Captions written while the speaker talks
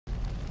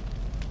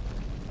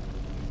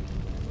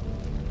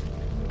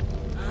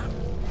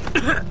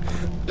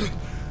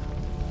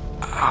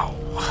Ow.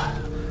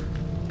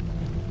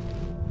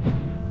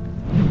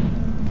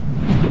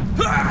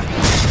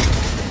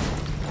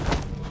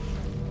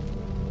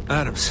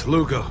 Adams,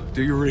 Lugo,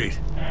 do you read?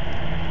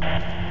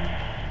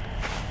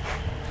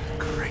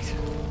 Great.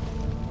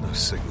 No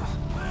signal.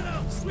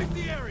 Leno, sweep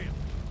the area.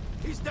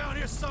 He's down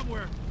here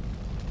somewhere.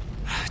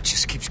 It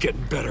just keeps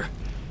getting better.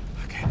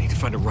 Okay, I need to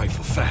find a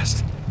rifle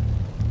fast.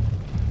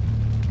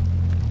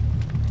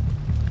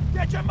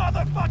 Get your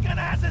motherfucking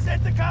asses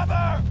into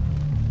cover!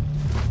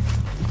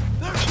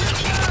 They're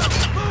shooting now!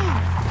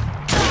 Move!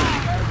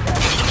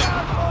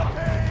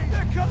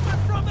 They're coming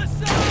from the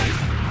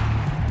side!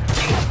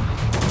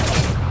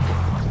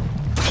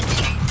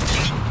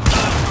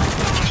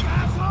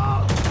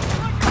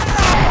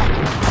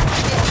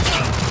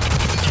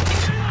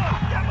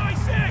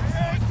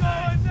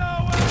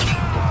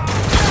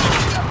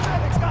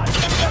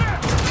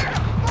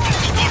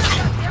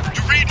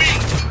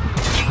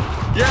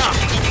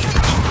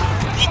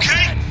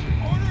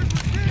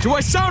 Do I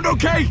sound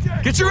okay?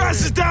 Get your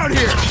asses down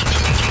here! On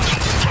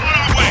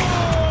our way!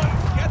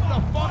 Get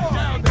the fuck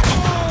down there!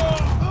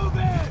 Move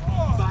it!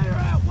 Fire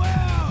at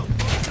will!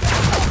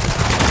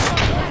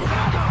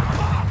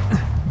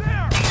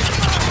 There!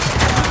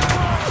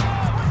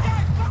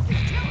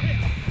 Fucking kill him!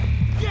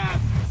 Yes,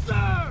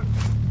 sir!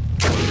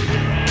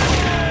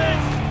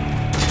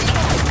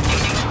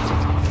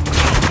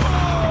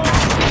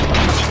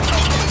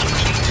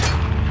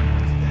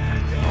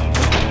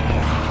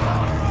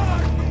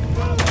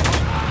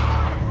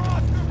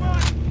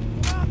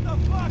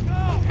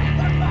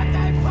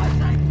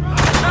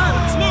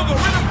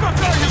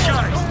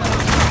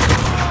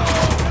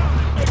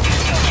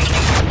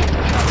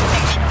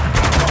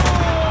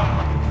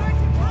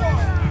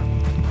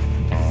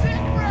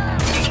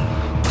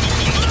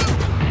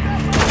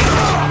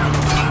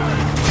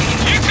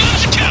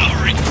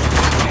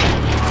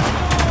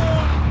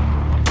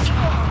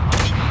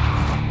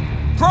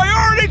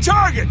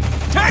 Target!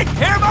 Take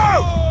him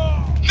out!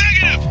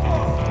 Negative!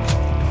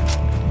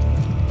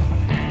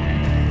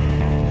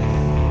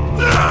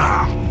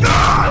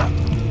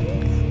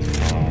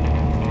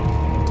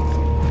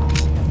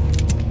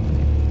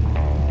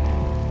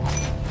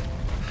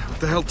 What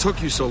the hell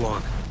took you so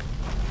long?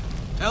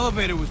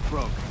 Elevator was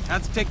broke.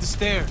 Had to take the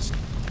stairs.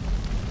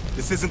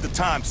 This isn't the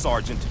time,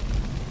 Sergeant.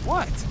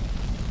 What?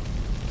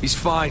 He's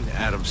fine,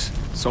 Adams.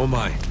 So am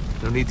I.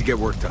 No need to get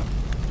worked up.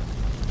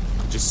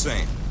 Just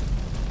saying.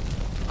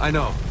 I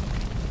know.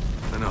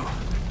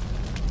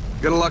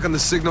 Got a lock on the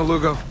signal,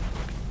 Lugo?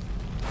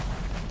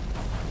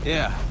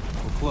 Yeah,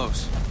 we're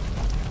close.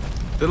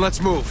 Then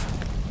let's move.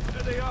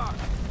 There they are.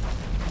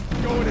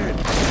 Going in.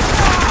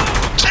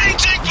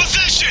 Changing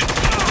position!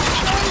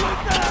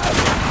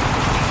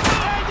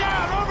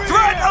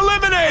 Threat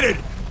eliminated!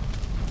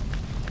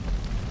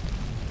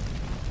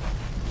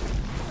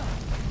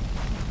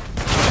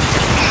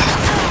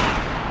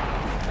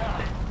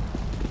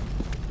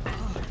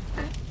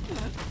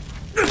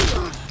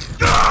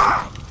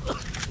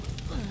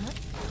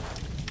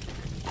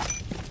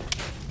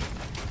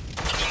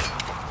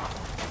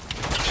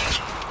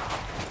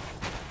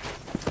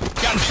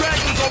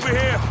 Over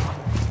here!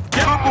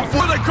 Get up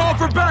before they call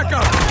for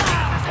backup!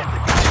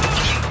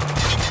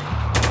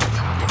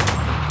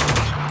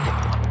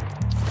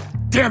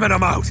 Damn it,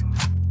 I'm out!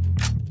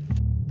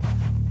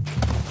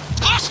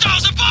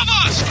 Hostiles above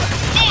us!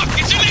 Fuck,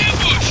 it's an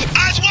ambush!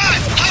 Eyes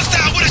wide!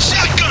 Hostile with a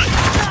shotgun!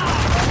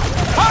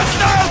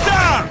 Hostile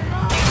down!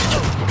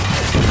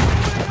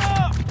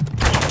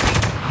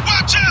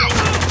 Watch out!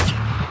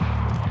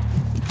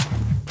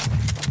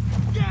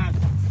 Yes,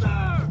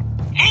 sir!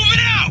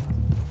 Moving out!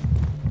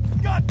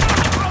 God damn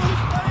it, bro!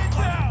 Who's laying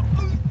down?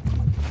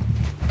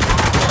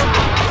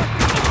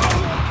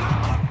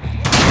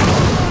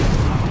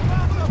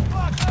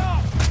 Fuck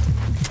up!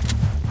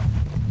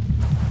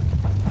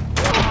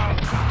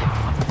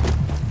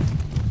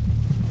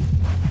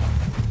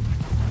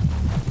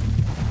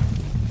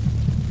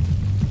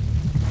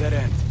 Dead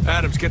end.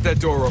 Adams, get that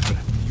door open.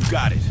 You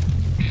got it.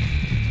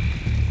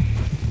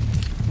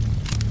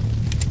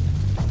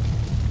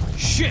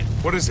 Shit!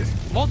 What is it?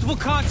 Multiple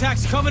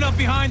contacts coming up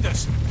behind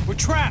us. We're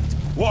trapped.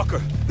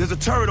 Walker, there's a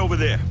turret over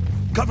there.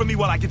 Cover me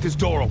while I get this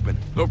door open.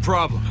 No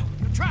problem.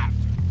 We're trapped.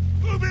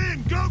 Move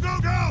in! Go, go,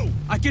 go!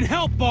 I can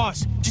help,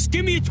 boss. Just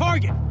give me a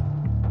target. Eyes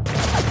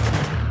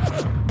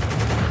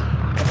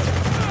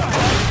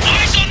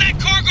on that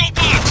cargo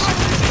box!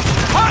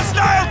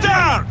 Hostile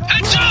down!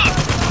 Heads up!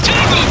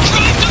 Tango,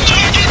 drop the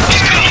target!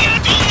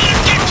 Incoming! Don't let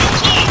him get too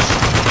close!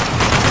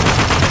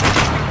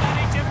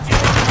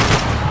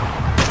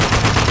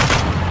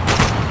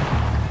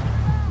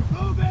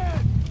 Move in!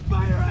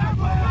 Fire at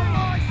will!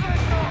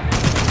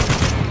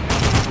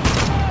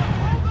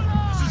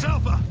 This is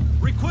Alpha.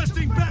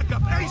 Requesting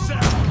backup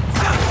ASAP!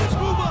 Let's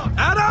move up!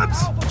 Adams!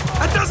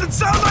 That doesn't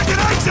sound like an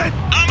exit!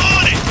 I'm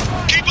on it!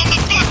 Keep him the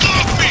fuck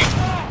off me!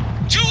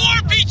 2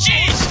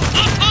 RPGs!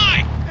 Up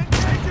high!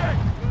 Engaging!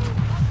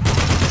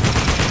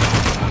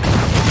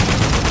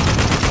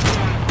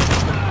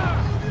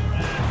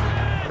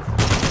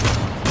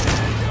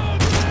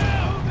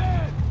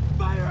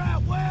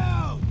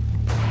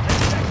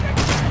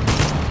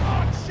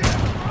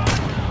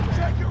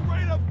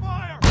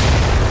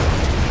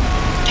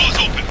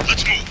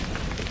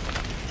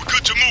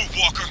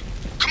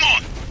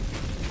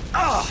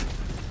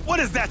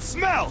 that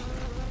smell?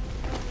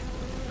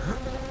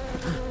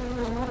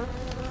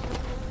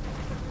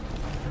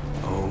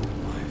 Oh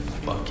my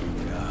fucking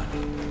god.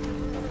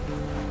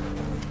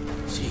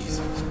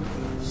 Jesus.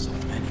 So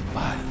many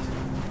bodies.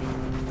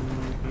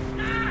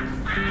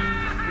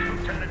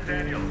 Lieutenant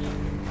Daniels,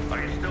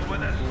 are you still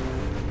with us?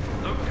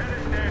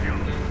 Lieutenant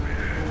Daniels.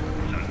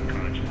 He's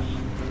unconscious.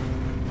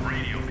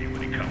 Radio me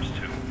when he comes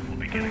to. We'll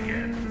begin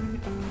again.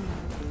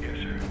 Yes,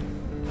 sir.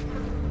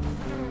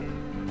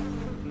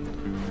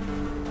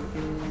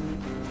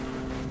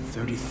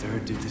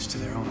 33rd did this to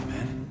their own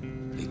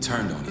men? They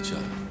turned on each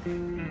other.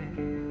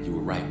 You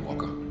were right,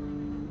 Walker.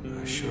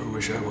 I sure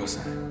wish I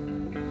wasn't.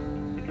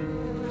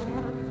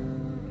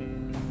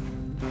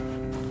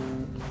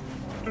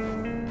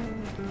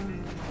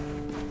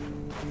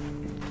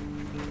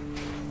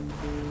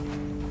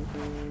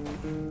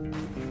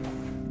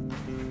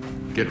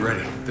 Get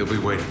ready. They'll be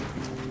waiting.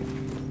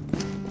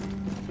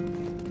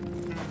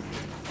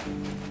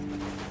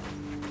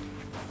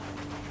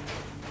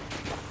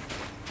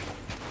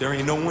 There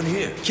ain't no one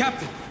here.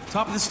 Captain,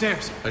 top of the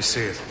stairs. I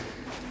see it.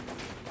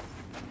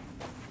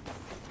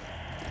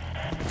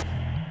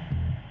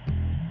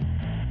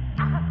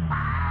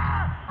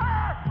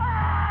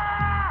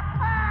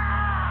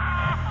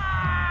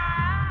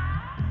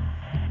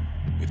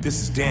 If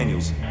this is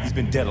Daniels, he's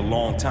been dead a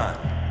long time.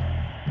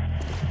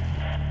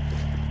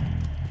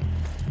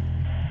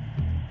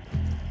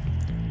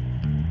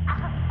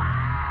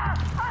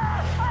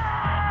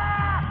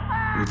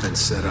 We've been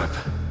set up.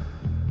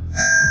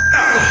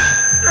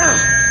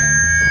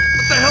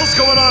 What the hell's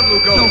going on,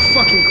 Lugo? No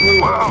fucking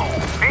clue. Whoa,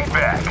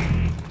 feedback.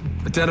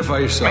 Identify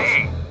yourself.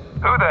 Me?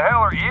 Who the hell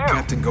are you?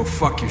 Captain, go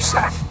fuck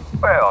yourself.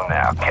 Well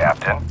now,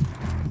 Captain.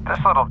 This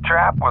little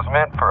trap was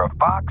meant for a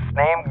fox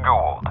named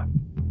Gould.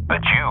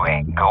 But you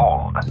ain't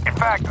Gould. In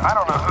fact, I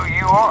don't know who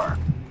you are.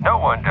 No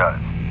one does.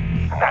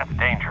 And that's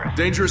dangerous.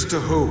 Dangerous to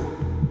who?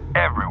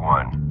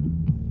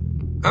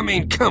 Everyone. I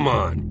mean, come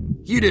on.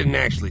 You didn't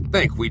actually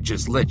think we'd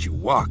just let you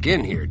walk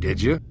in here,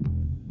 did you?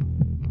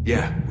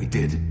 Yeah, we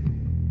did.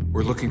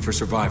 We're looking for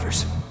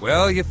survivors.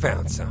 Well, you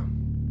found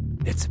some.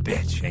 It's a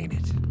bitch, ain't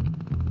it?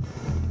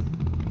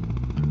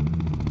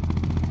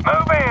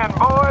 Move in,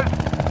 boys!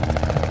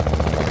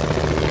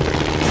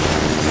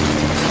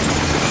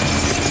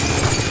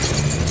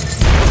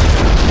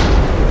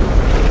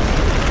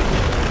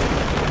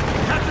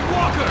 Captain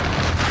Walker!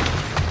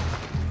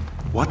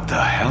 What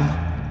the hell?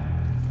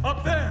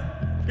 Up there!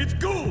 It's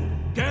Gould!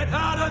 Get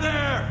out of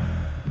there!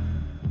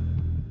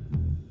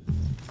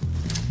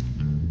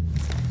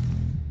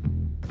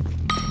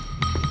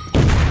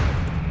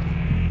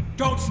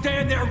 Don't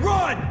stand there!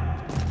 Run!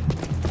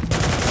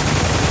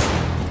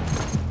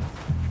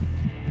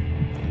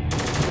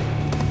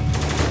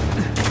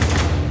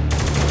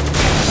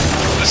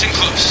 Listen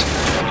close.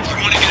 If you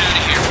want to get out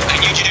of here, I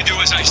need you to do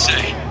as I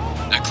say.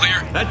 That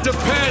clear? That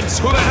depends!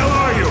 Who the hell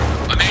are you?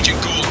 I'm Agent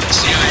Gould,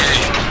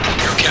 CIA.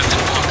 You're Captain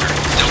Walker,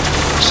 Delta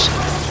Force.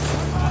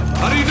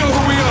 How do you know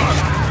who we are?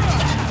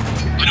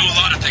 I know a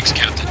lot of things,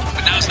 Captain,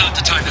 but now's not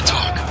the time to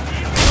talk.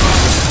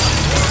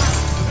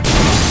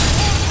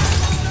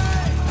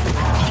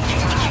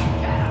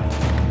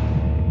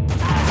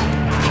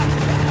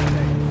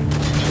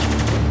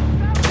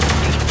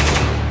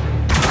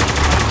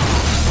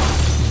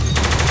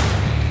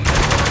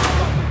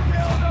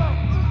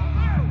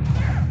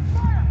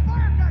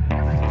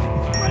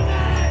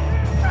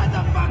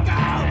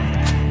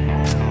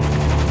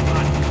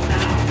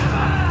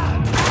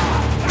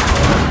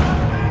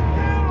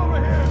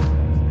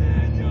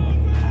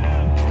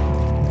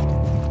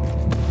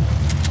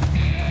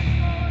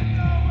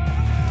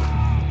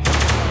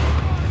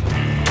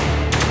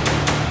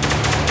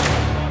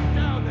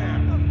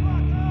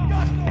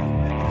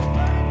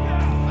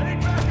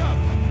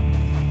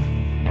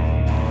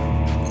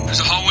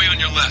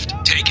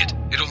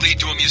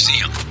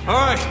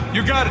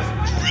 You got it.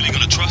 You really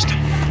gonna trust him?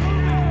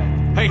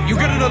 Hey, you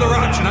got another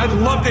option. I'd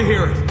love to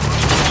hear it.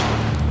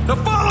 Now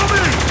follow me!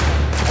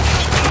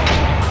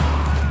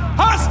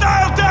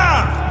 Hostile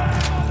down!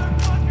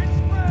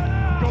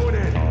 Going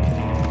in.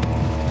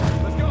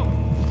 Let's go.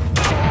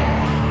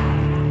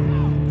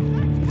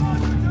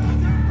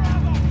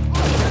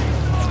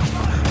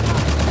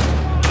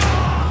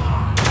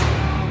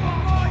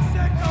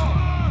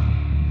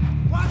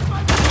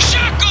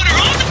 Shotgunner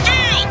on the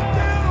field!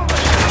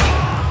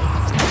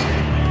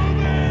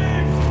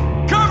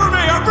 Cover me!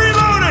 I'm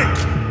reloading!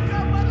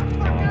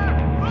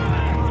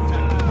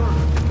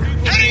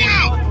 Heading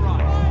out!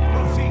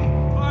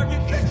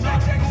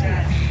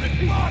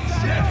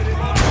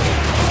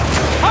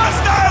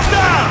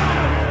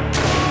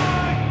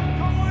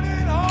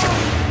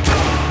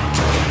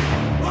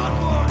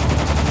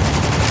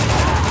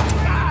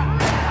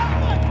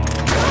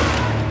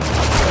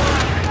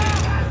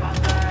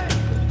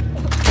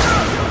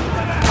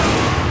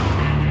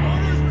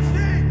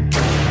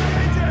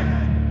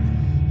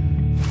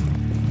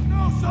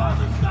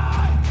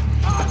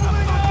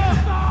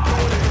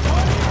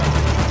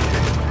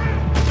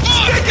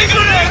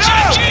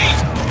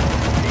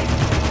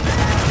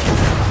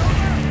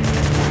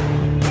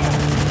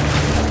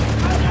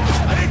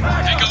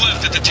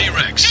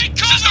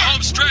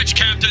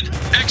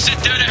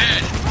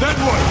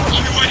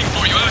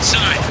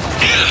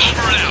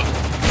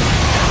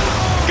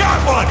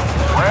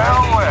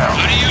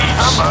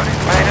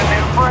 Somebody's made a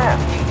new friend.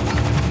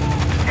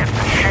 It's a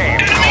shame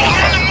Gould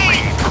had to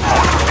leave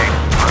before the big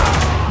throw.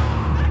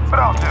 But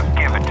I'll just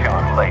give it to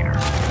him later.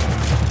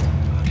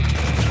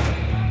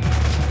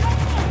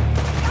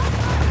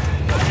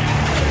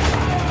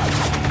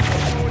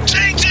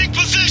 Changing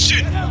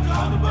position!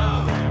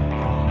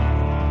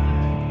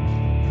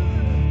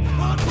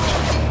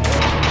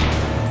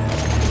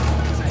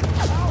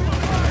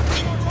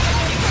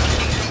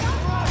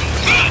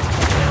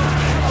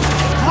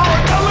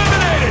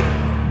 Eliminated!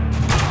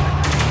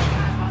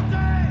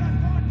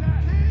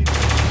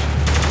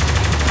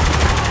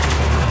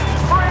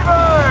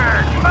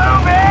 Freebird,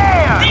 move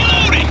in!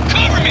 Reloading!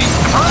 Cover me!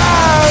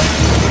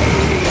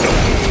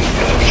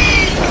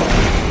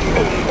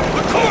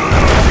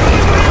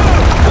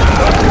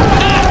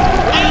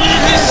 I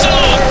love this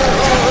song!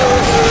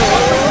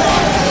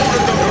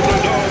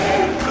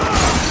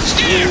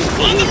 Steer!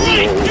 On the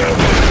right!